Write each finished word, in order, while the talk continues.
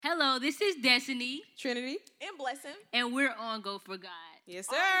Hello, this is Destiny. Trinity. And Blessing. And we're on Go For God. Yes,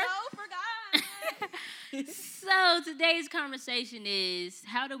 sir. Go For God. So today's conversation is,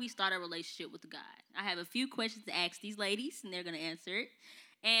 how do we start a relationship with God? I have a few questions to ask these ladies, and they're going to answer it.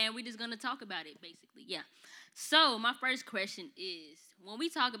 And we're just going to talk about it, basically. Yeah. So my first question is, when we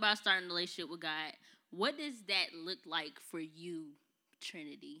talk about starting a relationship with God, what does that look like for you,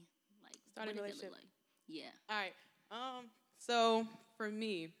 Trinity? Like, Starting a what does that relationship? look like? Yeah. All right. So for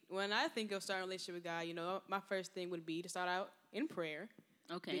me, when I think of starting a relationship with God, my first thing would be to start out in prayer.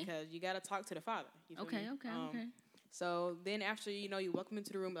 Okay. Because you got to talk to the Father. You feel Okay. me? So then after, you welcome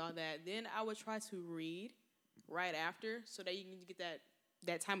into the room and all that, then I would try to read right after so that you can get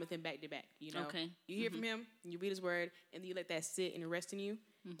that time with him back to back, Okay. You hear from him, you read his word, and then you let that sit and rest in you.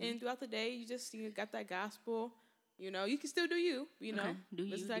 And throughout the day, you just got that gospel. You can still do you, Okay.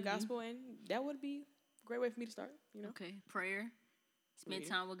 listen to that gospel, and that would be a great way for me to start, Okay. Prayer. Spend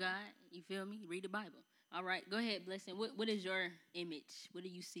time with God. You feel me? Read the Bible. All right. Go ahead, Blessing. What is your image? What do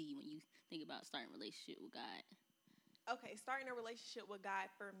you see when you think about starting a relationship with God? Okay, starting a relationship with God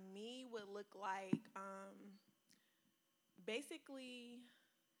for me would look like basically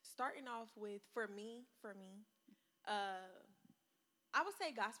starting off with, for me, I would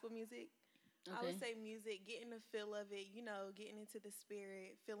say gospel music. Okay. I would say music, getting the feel of it, getting into the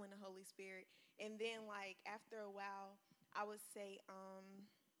spirit, feeling the Holy Spirit. And then, after a while, I would say,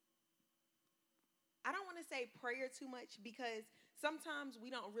 I don't want to say prayer too much because sometimes we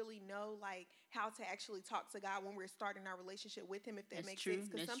don't really know, how to actually talk to God when we're starting our relationship with him, if that makes sense.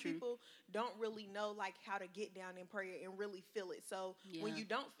 Because some people don't really know, how to get down in prayer and really feel it. So when you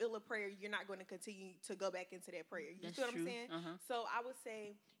don't feel a prayer, you're not going to continue to go back into that prayer. You feel what I'm saying? Uh-huh. So I would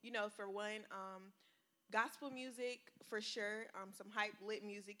say, for one, gospel music for sure. Some hype lit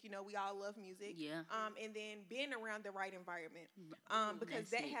music. We all love music. Yeah. And then being around the right environment. Because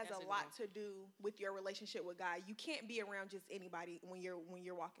That's that it. has That's a a lot good to do with your relationship with God. You can't be around just anybody when you're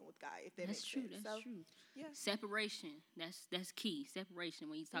walking with God. If that That's makes true. sense. That's So, true. Yeah. Separation. That's key. Separation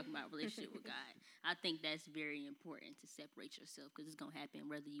when you talk about relationship with God. I think that's very important to separate yourself because it's gonna happen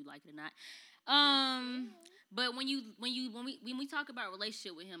whether you like it or not. But when we talk about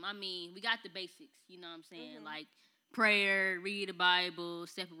relationship with him, I mean, we got the basics. You know what I'm saying? Like prayer, read the Bible,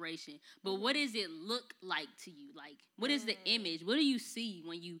 separation. But what does it look like to you? Like, what is the image? What do you see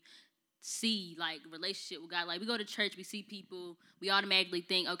when you see relationship with God? Like, we go to church, we see people, we automatically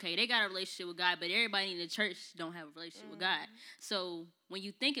think, okay, they got a relationship with God, but everybody in the church don't have a relationship with God. So when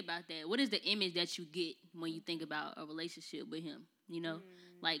you think about that, what is the image that you get when you think about a relationship with him?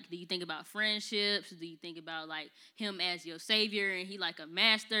 Like, do you think about friendships? Do you think about him as your savior and he like a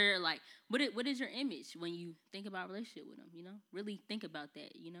master? Like, what is your image when you think about a relationship with him? Really think about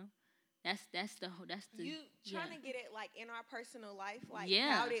that. That's the You trying to get it in our personal life,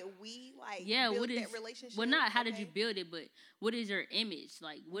 Yeah. how did we what build is that relationship? well, not how did you build it, but what is your image?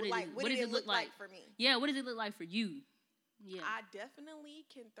 Like, what does it look like for me? Yeah, what does it look like for you? Yeah. I definitely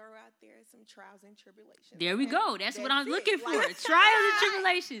can throw out there some trials and tribulations. There we go. That's what I'm it. looking for. Like, Trials and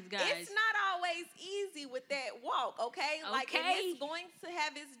tribulations, guys. It's not always easy with that walk, okay? And it's going to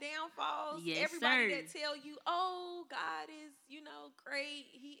have its downfalls. Yes, Everybody sir. that tell you, oh, God is, great.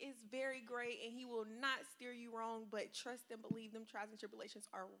 He is very great, and he will not steer you wrong, but trust and believe them trials and tribulations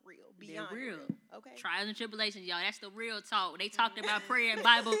are real. Beyond They're real. Okay? Trials and tribulations, y'all. That's the real talk. They talking about prayer and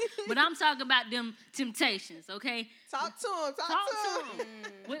Bible, but I'm talking about them temptations, okay? Talk to him. Talk to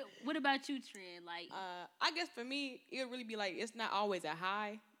him. What about you, Trent? I guess for me, it would really be it's not always a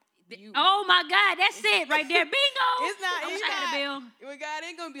high. Oh my God, that's it right there. Bingo. It's not. I wish I had a bell. With God,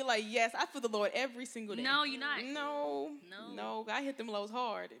 ain't gonna be yes, I feel the Lord every single day. No, you're not. No. I hit them lows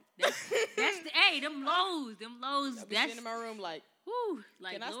hard. That's them lows. I'll be sitting in my room whew,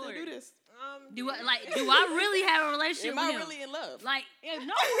 can I Lord. still do this? Do I really have a relationship Am with I him? really in love? No,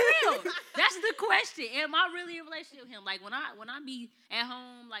 real. That's the question. Am I really in a relationship with him? When I be at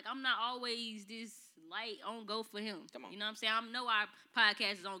home, I'm not always this light on go for him. Come on. You know what I'm saying? I know our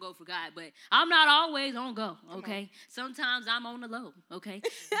podcast is on go for God, but I'm not always on go, okay? Sometimes I'm on the low, okay?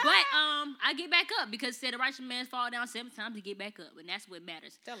 But I get back up because said the righteous man fall down 7 times to get back up, and that's what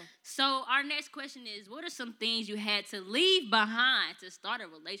matters. Tell him. So our next question is, what are some things you had to leave behind to start a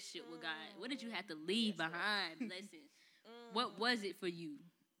relationship with God? What did you have to leave behind? Blessings. What was it for you?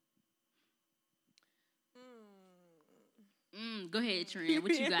 Go ahead, Trent.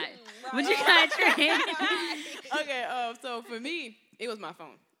 What you got? What you got, Trent? Okay, so for me, it was my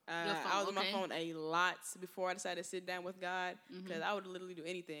phone. Your phone, I was on my okay. phone a lot before I decided to sit down with God because I would literally do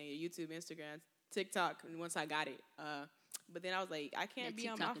anything, YouTube, Instagram, TikTok, and once I got it. But then I was like, I can't be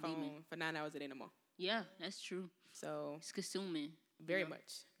on my phone for 9 hours a day no more. Yeah, that's true. So It's consuming. Very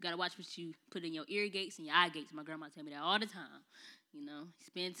much. You gotta watch what you put in your ear gates and your eye gates. My grandma tell me that all the time. You know,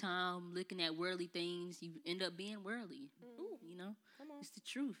 spend time looking at worldly things, you end up being worldly. You know, it's the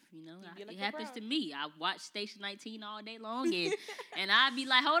truth. You know, it happens to me. I watch Station 19 all day long, and I be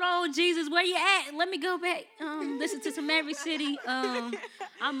like, "Hold on, Jesus, where you at? Let me go back. Listen to some Maverick City.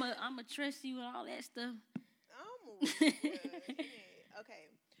 I'ma trust you and all that stuff." Okay.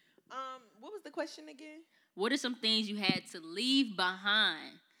 What was the question again? What are some things you had to leave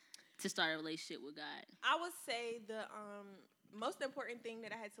behind to start a relationship with God? I would say the most important thing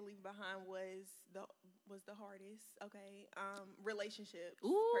that I had to leave behind was the hardest, okay? Relationships.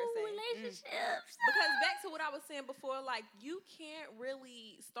 Per se. Relationships. Because back to what I was saying before, like, you can't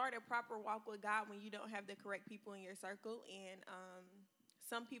really start a proper walk with God when you don't have the correct people in your circle. And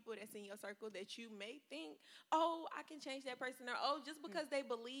some people that's in your circle that you may think, oh, I can change that person, or oh, just because they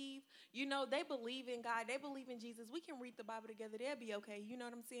believe, you know, they believe in God, they believe in Jesus, we can read the Bible together, they'll be okay. You know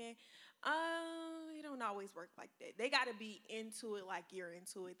what I'm saying? It don't always work like that. They got to be into it like you're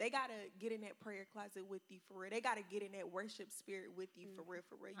into it. They got to get in that prayer closet with you for real. They got to get in that worship spirit with you for real,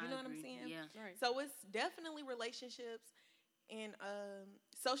 for real. You know what I'm saying? Yeah. Right. So it's definitely relationships and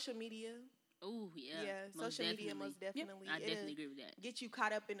social media. Oh, yeah. Yeah, social media most definitely. I definitely agree with that. Get you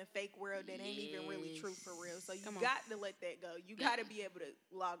caught up in a fake world that ain't even really true for real. So you got to let that go. You got to be able to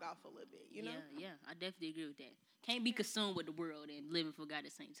log off a little bit, you know? Yeah, I definitely agree with that. Can't be consumed with the world and living for God at the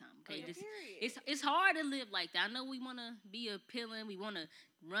same time, okay? It's hard to live like that. I know we want to be appealing. We want to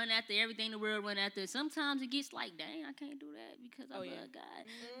run after everything the world run after. Sometimes it gets like, dang, I can't do that because I love God.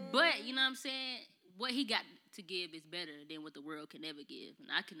 But, you know what I'm saying? What he got to give is better than what the world can ever give, and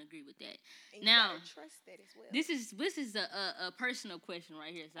I can agree with that. And now, trust that as well. this is a personal question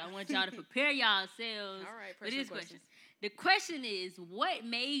right here, so I want y'all to prepare yourselves for this question. The question is, what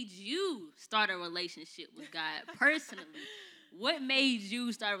made you start a relationship with God personally? What made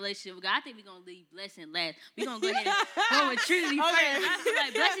you start a relationship with God? I think we're going to leave Blessing last. We're going to go ahead and go with Trinity first. I feel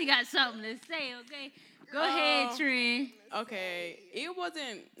like Blessing got something to say, okay? Go ahead, Trin. Okay. It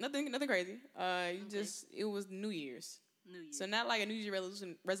wasn't nothing crazy. It was New Year's. So not like a New Year's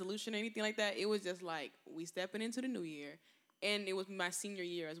resolution or anything like that. It was just like we stepping into the new year. And it was my senior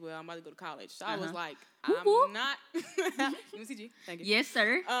year as well. I'm about to go to college. So I was like, I'm not. MCG, thank you. Yes,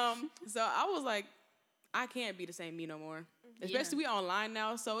 sir. So I was like, I can't be the same me no more. Especially we online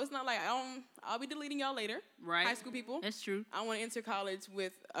now. So it's not like I'll be deleting y'all later. Right. High school people. That's true. I want to enter college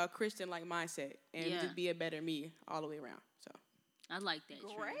with a Christian-like mindset and just be a better me all the way around. So I like that.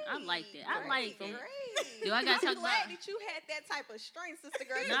 Great. I like that. I like that. Great. Do I got to talk I'm glad that you had that type of strength, sister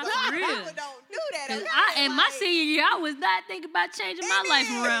girl. Not for real. People don't do that. Okay? In my senior year, I was not thinking about changing my life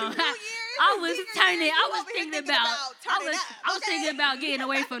around. I was thinking about getting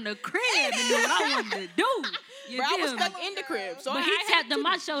away from the crib and doing what I wanted to do. I was stuck in the crib. So but he tapped on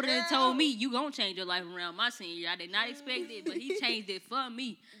my shoulder and told me, you going to change your life around my senior year. I did not expect it, but he changed it for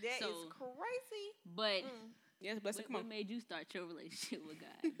me. That is crazy. But yes, Blessing, come on. What made you start your relationship with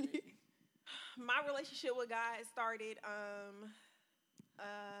God? My relationship with God started,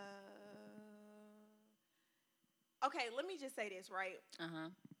 okay, let me just say this, right?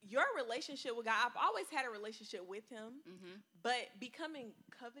 Your relationship with God, I've always had a relationship with him, but becoming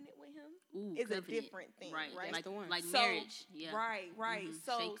covenant with him is a different thing, right? Like the one. Like marriage. Yeah. Right.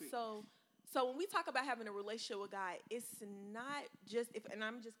 So when we talk about having a relationship with God, it's not just, and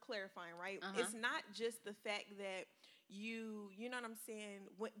I'm just clarifying, right? It's not just the fact that you know what I'm saying,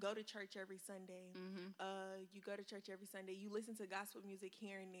 go to church every Sunday. You go to church every Sunday. You listen to gospel music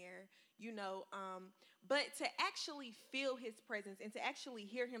here and there, you know. But to actually feel his presence and to actually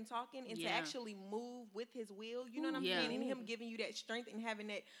hear him talking and to actually move with his will, you know what I'm saying? And him giving you that strength and having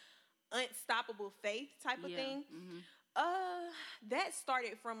that unstoppable faith type of thing. That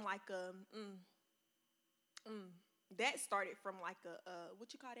started from like a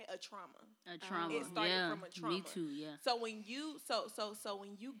what you call that? A trauma. It started from a trauma. Me too, yeah. So when you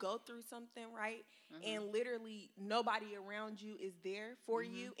when you go through something, right, and literally nobody around you is there for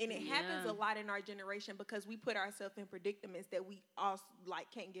you, and it happens a lot in our generation because we put ourselves in predicaments that we all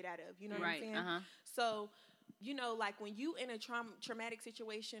like can't get out of. You know what I'm saying? So, you know, like when you in a traumatic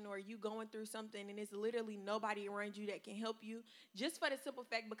situation or you going through something and it's literally nobody around you that can help you, just for the simple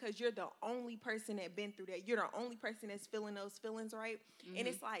fact because you're the only person that been through that. You're the only person that's feeling those feelings, right? And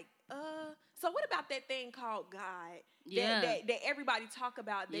it's like, so what about that thing called God that everybody talk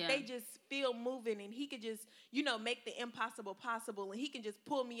about, that they just feel moving and he could just, you know, make the impossible possible and he can just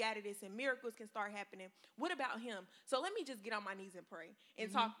pull me out of this and miracles can start happening. What about him? So let me just get on my knees and pray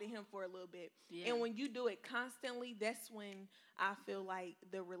and talk to him for a little bit. And when you do it constantly, that's when I feel like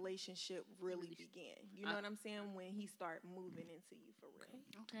the relationship really began. You know what I'm saying? When he start moving into you for real.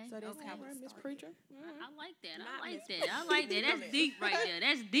 Okay. So that's how it Miss Preacher. I like that. I like that. That's deep right there.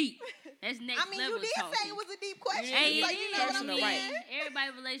 That's deep. That's next level talking. You did say it was a deep question. Hey, like, you know what I mean? Right.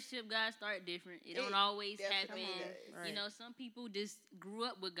 Everybody's relationship, guys, start different. It don't always happen. Right. You know, some people just grew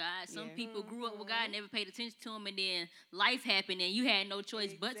up with God. Some people grew up with God, never paid attention to him, and then life happened, and you had no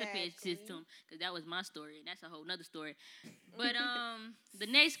choice but to pay attention to him. Because that was my story, and that's a whole nother story. But the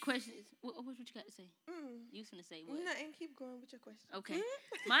next question is, what you got to say? You was gonna say what? No, and keep going with your question. Okay.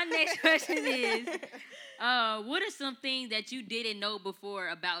 My next question is, what are some things that you didn't know before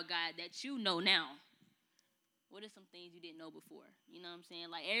about God that you know now? What are some things you didn't know before? You know what I'm saying?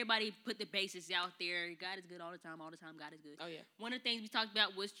 Like, everybody put the basics out there. God is good all the time, God is good. Oh, yeah. One of the things we talked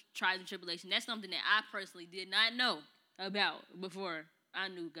about was trials and tribulation. That's something that I personally did not know about before I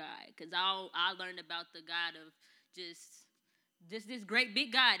knew God. Because I learned about the God of just this great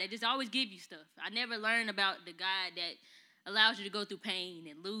big God that just always give you stuff. I never learned about the God that allows you to go through pain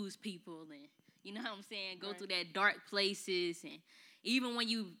and lose people and, you know what I'm saying, go through that dark places. And even when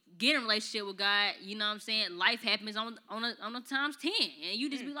you get in a relationship with God, you know what I'm saying, life happens on a times 10. And you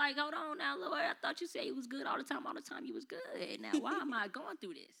just be like, hold on now, Lord, I thought you said you was good all the time you was good. Now, why am I going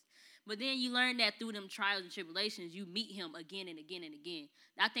through this? But then you learn that through them trials and tribulations, you meet him again and again and again.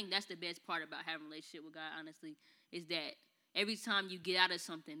 I think that's the best part about having a relationship with God, honestly, is that every time you get out of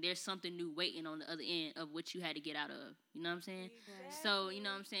something, there's something new waiting on the other end of what you had to get out of. You know what I'm saying? Exactly. So, you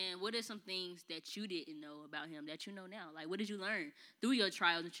know what I'm saying? What are some things that you didn't know about him that you know now? Like, what did you learn through your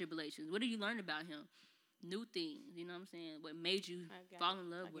trials and tribulations? What did you learn about him? New things, you know what I'm saying? What made you fall in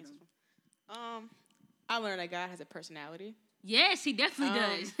love with him? I learned that God has a personality. Yes, he definitely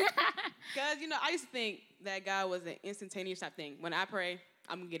does. Because, you know, I used to think that God was an instantaneous type thing. When I pray,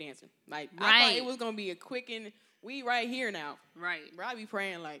 I'm going to get answered. Like, I thought it was going to be a quick and we right here now. Right. Bro, I be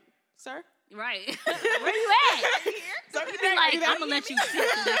praying like, sir? Right. Where you at? Right here. So you be like, I'm going to let you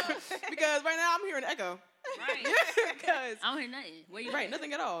sit. Because right now I'm hearing an echo. Right. Because I don't hear nothing. Where you right,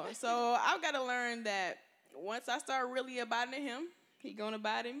 nothing at all. So I've got to learn that once I start really abiding in him, he going to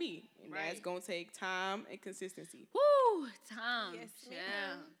abide in me. And that's going to take time and consistency. Woo! Time. Yes, yeah.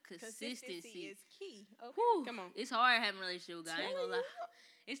 Consistency is key. Okay. Woo. Come on. It's hard having a relationship with God. I ain't gonna lie.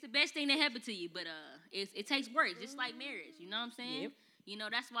 It's the best thing that happened to you, but it takes work, just like marriage. You know what I'm saying? Yep. You know,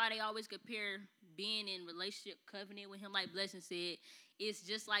 that's why they always compare being in relationship covenant with him, like Blessing said. It's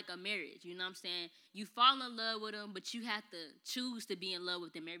just like a marriage. You know what I'm saying? You fall in love with him, but you have to choose to be in love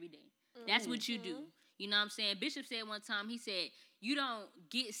with him every day. That's what you do. You know what I'm saying? Bishop said one time, he said, you don't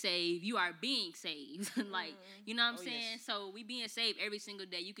get saved, you are being saved. Like, you know what I'm saying? Yes. So we being saved every single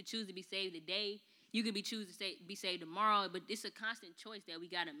day. You could choose to be saved today. You could choose to be saved tomorrow. But it's a constant choice that we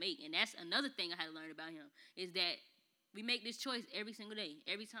got to make. And that's another thing I had to learn about him, is that we make this choice every single day.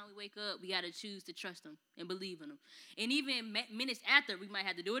 Every time we wake up, we got to choose to trust him and believe in him. And even minutes after, we might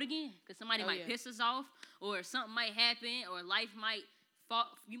have to do it again. Because somebody might piss us off, or something might happen, or life might fall.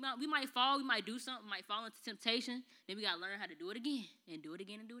 We might fall, we might do something, might fall into temptation. Then we got to learn how to do it again, and do it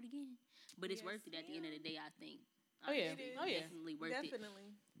again, and do it again. But it's worth it at the end of the day, I think. Definitely worth it.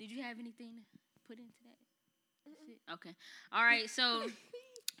 Definitely. Did you have anything to put into that? Okay. All right, so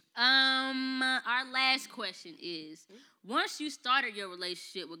our last question is, once you started your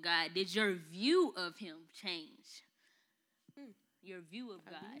relationship with God, did your view of him change? Your view of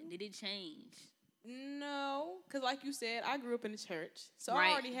God, did it change? No, because like you said, I grew up in the church, so I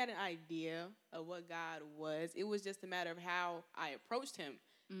already had an idea of what God was. It was just a matter of how I approached him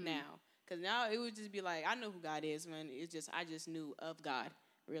now. Because now it would just be like, I know who God is, when I just knew of God,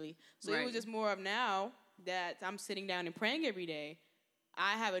 really. So it was just more of now that I'm sitting down and praying every day,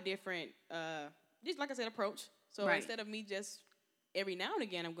 I have a different, just like I said, approach. So instead of me just every now and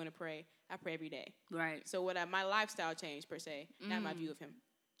again I'm going to pray, I pray every day. Right. So my lifestyle changed, per se, not my view of him.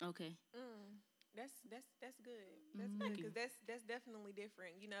 Okay. That's good. That's good, because that's definitely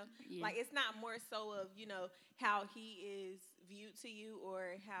different. You know, like it's not more so of, you know, how he is viewed to you,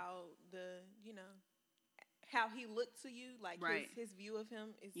 or how how he looked to you, like his view of him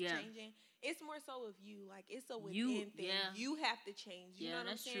is changing. It's more so of you, like it's a within thing. Yeah. You have to change. You know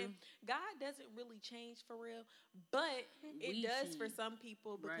what I'm saying? True. God doesn't really change for real, but it does for some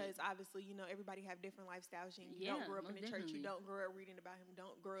people, because obviously, you know, everybody have different lifestyles. You don't grow up in the church. You don't grow up reading about him.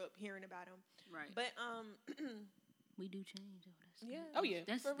 Don't grow up hearing about him. Right. But we do change. Oh yeah.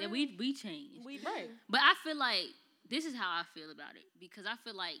 That's we change. We do. But I feel like this is how I feel about it, because I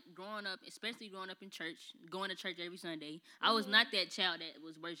feel like growing up, especially growing up in church, going to church every Sunday, I was not that child that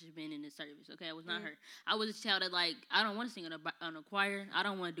was worshiping in the service, okay? I was not her. I was a child that, like, I don't want to sing on a choir. I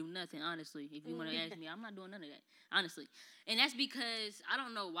don't want to do nothing, honestly. If you want to ask me, I'm not doing none of that, honestly. And that's because I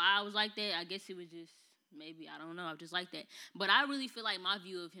don't know why I was like that. I guess it was just, maybe, I don't know, I was just like that. But I really feel like my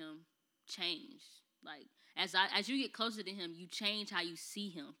view of him changed. Like, as you get closer to him, you change how you see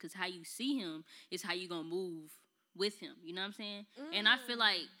him, because how you see him is how you going to move with him, you know what I'm saying? And I feel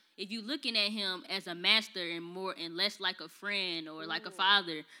like if you looking at him as a master and less like a friend or like a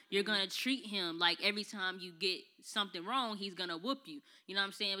father, you're gonna treat him like every time you get something wrong, he's gonna whoop you. You know what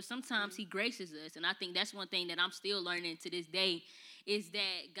I'm saying? But sometimes he graces us, and I think that's one thing that I'm still learning to this day, is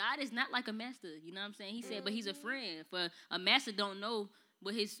that God is not like a master. You know what I'm saying? He said, but he's a friend. For a master don't know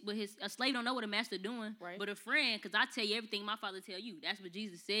a slave don't know what a master doing, right. But a friend, because I tell you everything my father tell you. That's what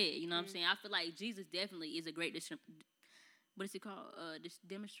Jesus said. You know what I'm saying? I feel like Jesus definitely is a great what is it called? This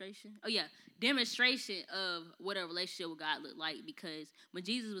demonstration? Oh yeah, demonstration of what a relationship with God looked like. Because when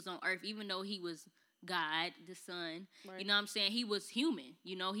Jesus was on earth, even though he was God, the Son, right. You know what I'm saying? He was human.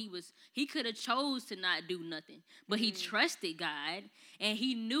 You know, he could have chose to not do nothing, but he trusted God, and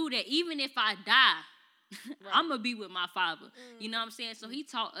he knew that even if I die, right. I'm going to be with my Father. You know what I'm saying? So he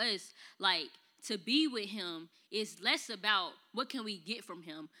taught us, like, to be with him is less about what can we get from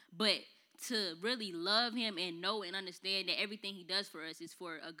him, but to really love him and know and understand that everything he does for us is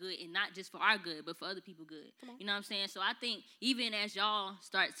for a good, and not just for our good, but for other people's good. You know what I'm saying? So I think even as y'all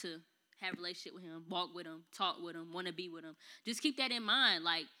start to have a relationship with him, walk with him, talk with him, want to be with him, just keep that in mind.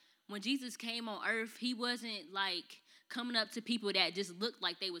 Like, when Jesus came on earth, he wasn't, like, coming up to people that just looked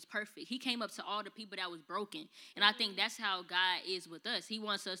like they was perfect. He came up to all the people that was broken. And I think that's how God is with us. He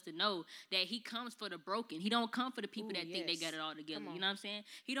wants us to know that he comes for the broken. He don't come for the people that think they got it all together. You know what I'm saying?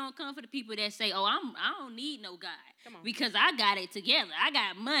 He don't come for the people that say, oh, I don't need no God because I got it together. I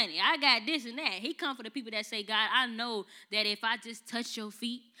got money. I got this and that. He come for the people that say, God, I know that if I just touch your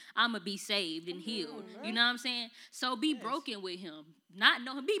feet, I'm going to be saved and healed. You know what I'm saying? So be broken with him. Not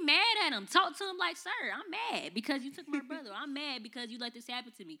know him. Be mad at him. Talk to him like, sir, I'm mad because you took my brother. I'm mad because you let this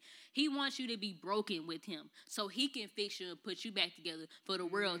happen to me. He wants you to be broken with him so he can fix you and put you back together for the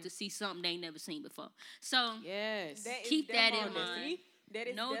world to see something they ain't never seen before. So keep that in mind. That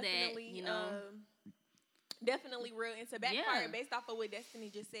is know definitely, that, you know. Definitely real. And to backfire, based off of what Destiny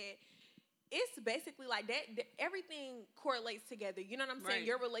just said, it's basically like that. Everything correlates together. You know what I'm saying? Right.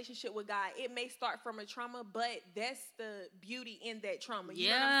 Your relationship with God, it may start from a trauma, but that's the beauty in that trauma. You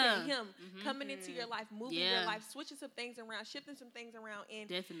know what I'm saying? Him coming into your life, moving your life, switching some things around, shifting some things around. And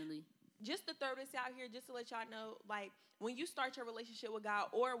definitely. Just to throw this out here, just to let y'all know, like, when you start your relationship with God,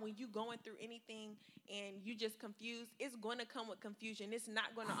 or when you going through anything and you just confused, it's going to come with confusion. It's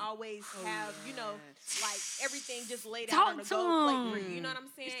not going to always have, you know, like everything just laid out on the gold plate for you. You know what I'm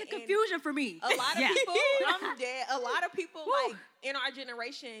saying? It's the confusion for me. A lot of people, I'm dead. A lot of people, like, in our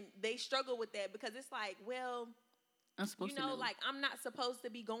generation, they struggle with that because it's like, well, I'm supposed to know, like, I'm not supposed to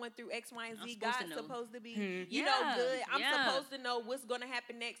be going through X, Y, and Z. God's supposed to be, you know, good. I'm supposed to know what's going to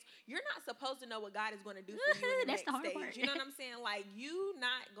happen next. You're not supposed to know what God is going to do for you in the next stage. Part. You know what I'm saying? Like, you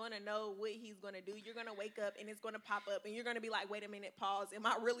not going to know what he's going to do. You're going to wake up and it's going to pop up and you're going to be like, wait a minute, pause. Am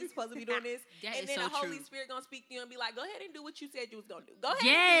I really supposed to be doing this? And then the Holy Spirit going to speak to you and be like, go ahead and do what you said you was going to do. Go ahead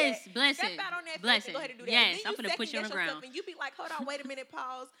and do that. Blessing. Step out on that faith and go ahead and do that. Yes, I'm going to put you on the ground. And you be like, hold on, wait a minute,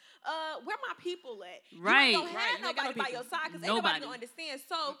 pause. Where my people at? Right. You ain't gonna have nobody by your side because ain't nobody gonna understand.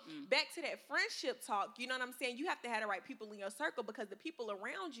 So back to that friendship talk, you know what I'm saying? You have to have the right people in your circle because the people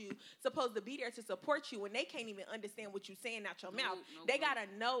around you supposed to be there to support you, and they can't even understand what you're saying out your mouth. They gotta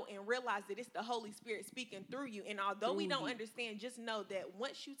know and realize that it's the Holy Spirit speaking through you. And although we don't understand, just know that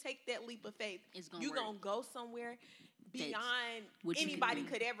once you take that leap of faith, you're gonna go somewhere beyond anybody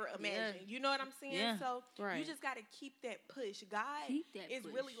could ever imagine. You know what I'm saying? So you just got to keep that push. God is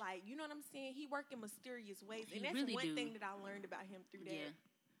really like, you know what I'm saying? He work in mysterious ways. And that's really one thing that I learned about him through that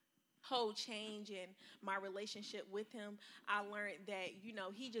whole change in my relationship with him. I learned that, you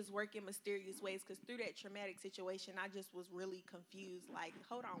know, he just worked in mysterious ways because through that traumatic situation, I just was really confused. Like,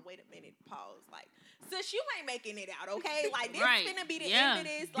 hold on, wait a minute, pause. Like, sis, you ain't making it out, okay? Like, this finna be the end of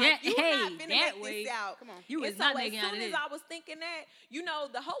this. Like, you not finna make this out. Come on. You was not making it out. As soon as I was thinking that, you know,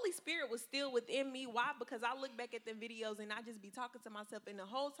 the Holy Spirit was still within me. Why? Because I look back at the videos and I just be talking to myself. And the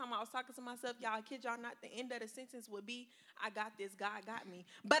whole time I was talking to myself, y'all, I kid y'all not, the end of the sentence would be, I got this, God got me.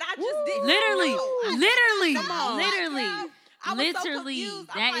 But I just didn't literally, know. Literally. I was literally, so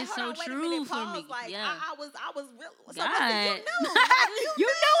that is so true for me. Like, yeah, I was real. So God. You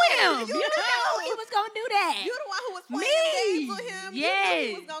knew him. You knew he was gonna do that. You the one who was playing games with him.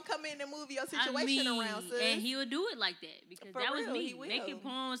 Yes. You was gonna come in and move your situation around, sis. And he'll do it like that because that was me. Making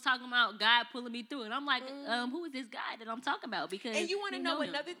poems talking about God pulling me through, and I'm like, who is this guy that I'm talking about? Because and you want to know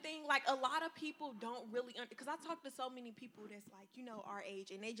another thing, like a lot of people don't really because I talk to so many people that's like, our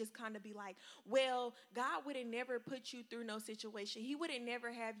age, and they just kind of be like, well, God would have never put you through no situation. He would have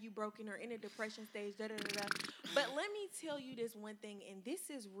never have you broken or in a depression stage, da-da-da-da. But let me tell you this one thing, and this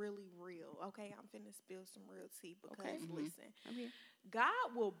is really real, okay? I'm finna spill some real tea because, listen, I'm here.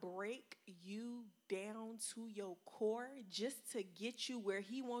 God will break you down to your core just to get you where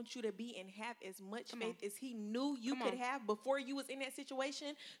he wants you to be and have as much faith as he knew you could have before you was in that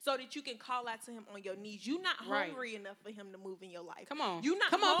situation so that you can call out to him on your knees. You're not hungry enough for him to move in your life. Come on. You're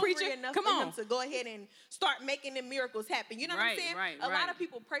not hungry enough for him to go ahead and start making the miracles happen. You know what I'm saying? A lot of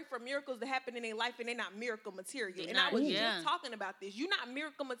people pray for miracles to happen in their life and they're not miracle material. And I was just talking about this. You're not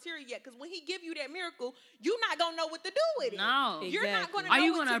miracle material yet because when he give you that miracle, you're not going to know what to do with it. No. You're not going to know Are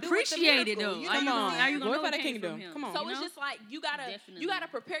you going to appreciate it though? Are you going to the kingdom? Come on. So it's just like you gotta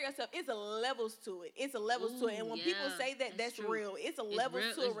prepare yourself. It's a levels to it. It's a levels to it. And when people say that, that's real. It's a levels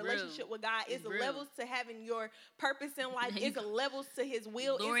to a relationship with God. It's a levels to having your purpose in life. It's a levels to his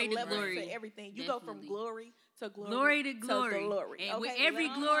will. It's a levels to everything. You go from glory to glory to glory. And with Okay, every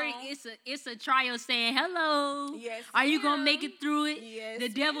glory, it's a trial saying, hello. Yes. Are you going to make it through it? Yes. The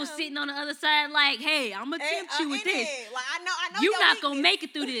devil's sitting on the other side like, hey, I'm going to tempt you with this. Like, I know you're not going to make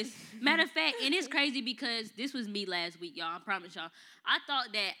it through this. Matter of fact, and it's crazy because this was me last week, y'all. I promise y'all. I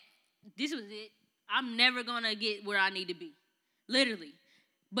thought that this was it. I'm never going to get where I need to be. Literally.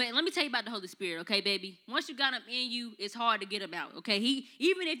 But let me tell you about the Holy Spirit, okay, baby? Once you got him in you, it's hard to get him out, okay?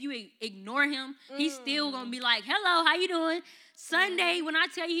 Even if you ignore him, he's still going to be like, hello, how you doing? Sunday, when I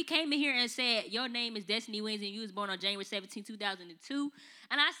tell you he came in here and said, your name is Destiny Wins and you was born on January 17, 2002.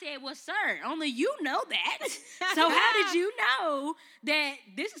 And I said, well, sir, only you know that. So how did you know that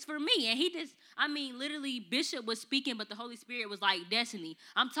this is for me? And he just, literally, Bishop was speaking, but the Holy Spirit was like, Destiny,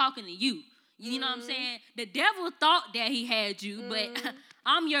 I'm talking to you. You know what I'm saying? The devil thought that he had you, but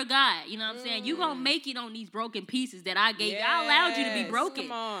I'm your God. You know what I'm saying? You going to make it on these broken pieces that I gave you. I allowed you to be broken.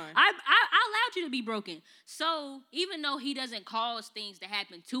 Come on. I allowed you to be broken. So even though he doesn't cause things to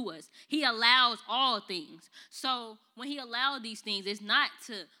happen to us, he allows all things. So when he allowed these things, it's not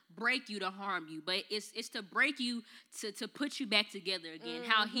to break you to harm you, but it's to break you to put you back together again,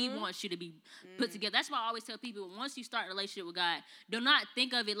 how he wants you to be put together. That's why I always tell people, once you start a relationship with God, do not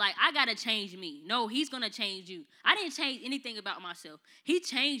think of it like, I got to change me. No, he's going to change you. I didn't change anything about myself. He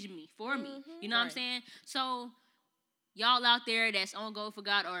changed me for me. You know what I'm saying? So y'all out there that's on go for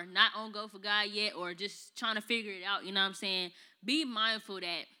God or not on go for God yet or just trying to figure it out, you know what I'm saying? Be mindful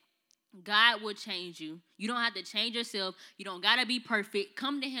that God will change you. You don't have to change yourself. You don't got to be perfect.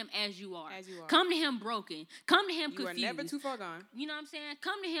 Come to him as you are. Come to him broken. Come to him confused. You are never too far gone. You know what I'm saying?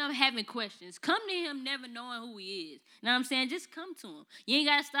 Come to him having questions. Come to him never knowing who he is. You know what I'm saying? Just come to him. You ain't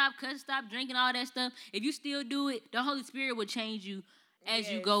got to stop cussing, stop drinking, all that stuff. If you still do it, the Holy Spirit will change you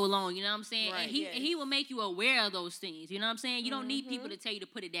as you go along, you know what I'm saying? Right, and he will make you aware of those things, you know what I'm saying? You don't need people to tell you to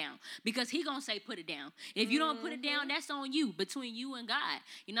put it down because he gonna say put it down. If you don't put it down, that's on you, between you and God.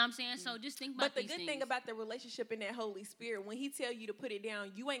 You know what I'm saying? So just think about these things. But the good thing about the relationship in that Holy Spirit, when he tell you to put it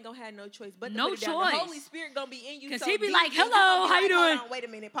down, you ain't gonna have no choice but to put it down. The Holy Spirit gonna be in you. Because he be like, hello, how you doing? Hold on, wait a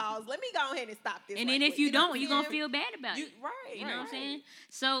minute, pause. Let me go ahead and stop this. And then if you don't, you're gonna feel bad about it. Right. You know what I'm saying?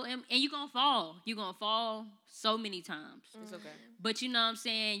 So, and you're gonna fall. You're gonna fall so many times. It's okay. But you know what I'm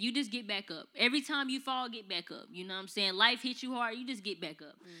saying? You just get back up. Every time you fall, get back up. You know what I'm saying? Life hits you hard, you just get back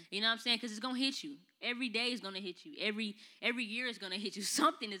up. You know what I'm saying? Because it's going to hit you. Every day is going to hit you. Every year is going to hit you.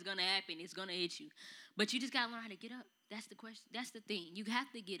 Something is going to happen. It's going to hit you. But you just got to learn how to get up. That's the question. That's the thing. You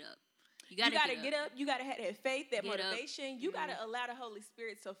have to get up. You gotta get up. You gotta have that faith, that motivation. You gotta allow the Holy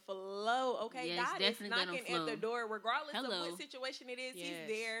Spirit to flow. Okay, yes, God is knocking at the door, regardless of what situation it is. Yes.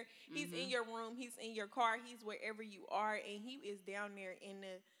 He's there. He's in your room. He's in your car. He's wherever you are, and he is down there in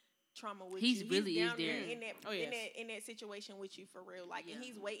the trauma with you. Really down is there in that situation with you for real. Like, and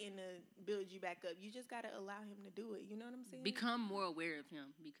he's waiting to build you back up. You just gotta allow him to do it. You know what I'm saying? Become more aware of him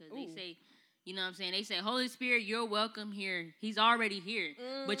because they say. You know what I'm saying? They say, Holy Spirit, you're welcome here. He's already here.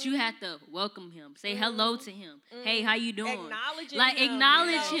 But you have to welcome him. Say hello to him. Hey, how you doing? Acknowledge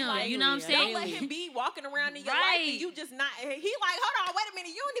him. You know what I'm saying? Don't let him be walking around in your life and you just not. He like, hold on, wait a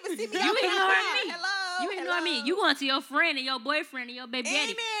minute. You don't even see me. You ignoring me. Hello. You ignoring me. You going to your friend and your boyfriend and your baby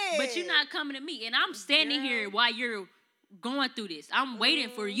daddy. But you're not coming to me. And I'm standing here while you're going through this. I'm waiting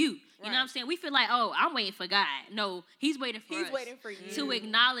for you. You know what I'm saying? We feel like, oh, I'm waiting for God. No, he's waiting for us. He's waiting for you. To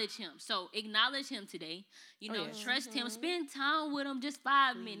acknowledge him. So acknowledge him today. You know, trust him. Spend time with him, just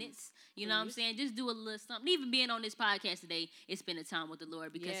 5 minutes. You know what I'm saying? Just do a little something. Even being on this podcast today is spending time with the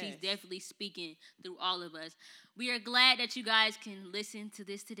Lord because he's definitely speaking through all of us. We are glad that you guys can listen to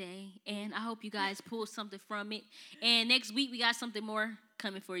this today. And I hope you guys pull something from it. And next week, we got something more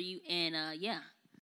coming for you. And, yeah.